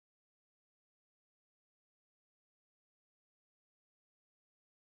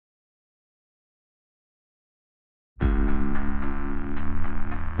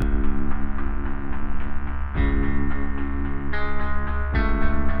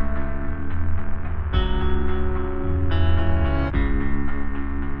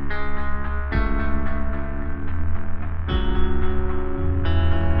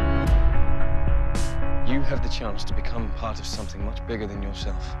chance to become part of something much bigger than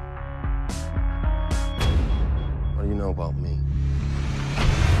yourself. What do you know about me?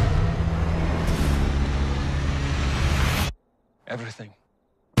 Everything.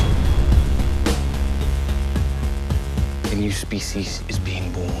 A new species is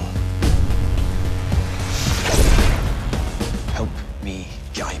being born. Help me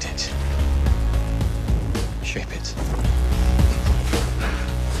guide it. Shape it.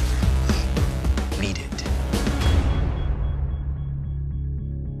 Lead it.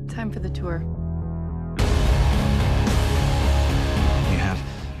 Time for the tour. You have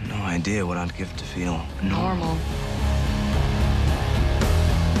no idea what I'd give to feel Normal.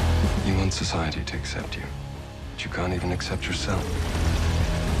 You want society to accept you, but you can't even accept yourself.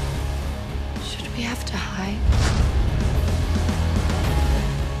 Should we have to hide?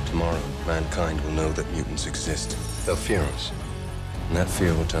 Tomorrow, mankind will know that mutants exist. They'll fear us, and that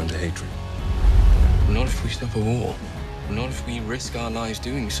fear will turn to hatred. Not if we stop a war. Not if we risk our lives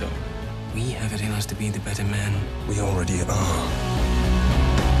doing so. We have it in us to be the better men. We already are.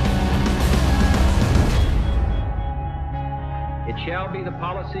 It shall be the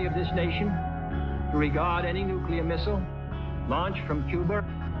policy of this nation to regard any nuclear missile launched from Cuba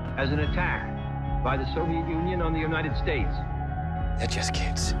as an attack by the Soviet Union on the United States. They're just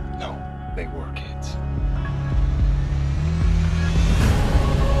kids. No, they were kids.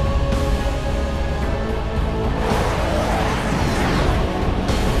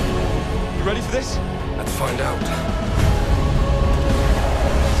 You ready for this? Let's find out.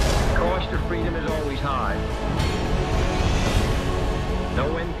 The cost of freedom is always high.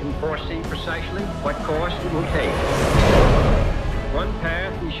 No one can foresee precisely what course it will take. One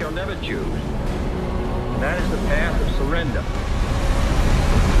path we shall never choose, and that is the path of surrender.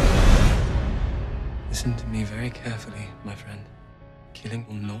 Listen to me very carefully, my friend. Killing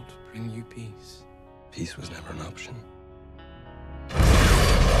will not bring you peace. Peace was never an option.